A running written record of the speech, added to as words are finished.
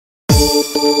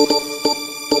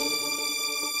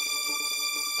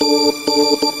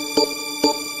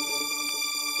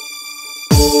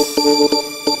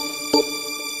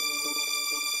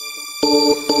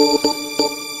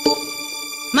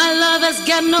My lover's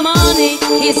got no money,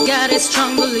 he's got his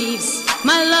strong beliefs.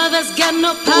 My lover's got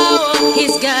no power,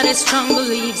 he's got his strong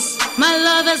beliefs. My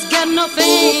lover's got no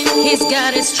fame, he's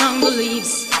got his strong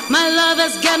beliefs. My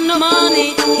lover's got no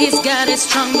money, he's got his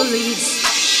strong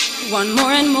beliefs. Want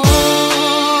more and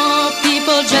more,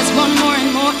 people just want more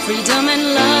and more freedom and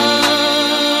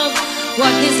love,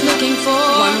 what he's looking for.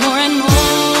 Want more and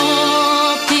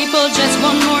more, people just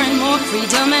want more and more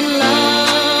freedom and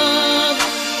love,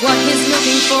 what he's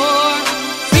looking for.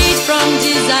 Freed from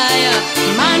desire,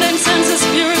 mind and senses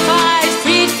purified.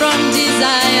 Freed from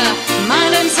desire,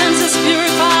 mind and senses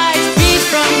purified. Freed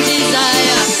from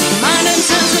desire, mind and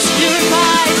senses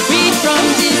purified. Freed from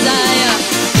desire.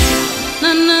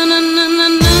 Na na na na na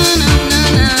na na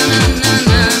na na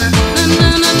na.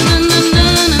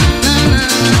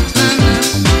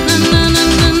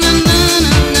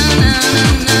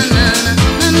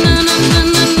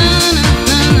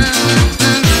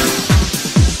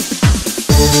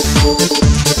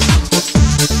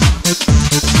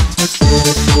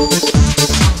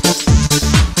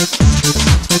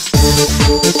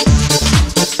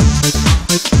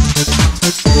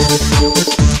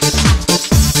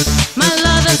 My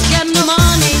lover's got no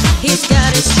money, he's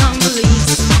got his strong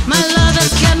beliefs. My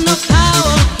lover's got no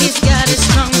power, he's got his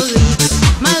strong beliefs.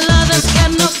 My lover's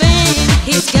got no fame,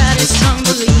 he's got his strong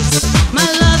beliefs. My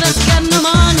lover's got no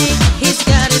money, he's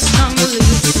got his strong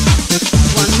beliefs.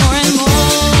 Want more and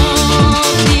more,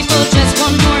 people just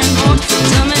want more and more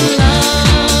freedom and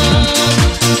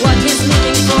love, what he's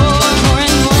looking for. Want more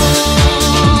and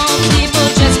more, people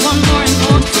just want more and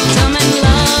more freedom and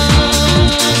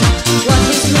love, what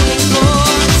he's looking for.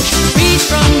 Freed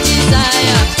from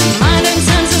desire, mind and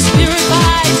senses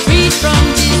purified. Freed from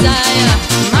desire,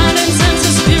 mind and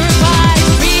senses purified.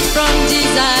 Freed from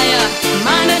desire,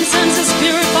 mind and senses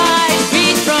purified.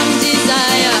 Freed from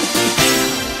desire.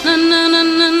 Na na na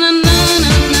na na na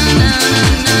na na na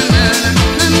na na.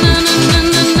 Na na na na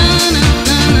na na na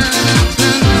na na.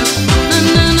 Na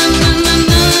na na na na na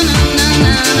na na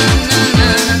na.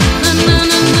 Na na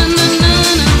na na na na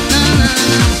na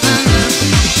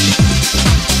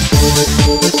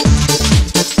na.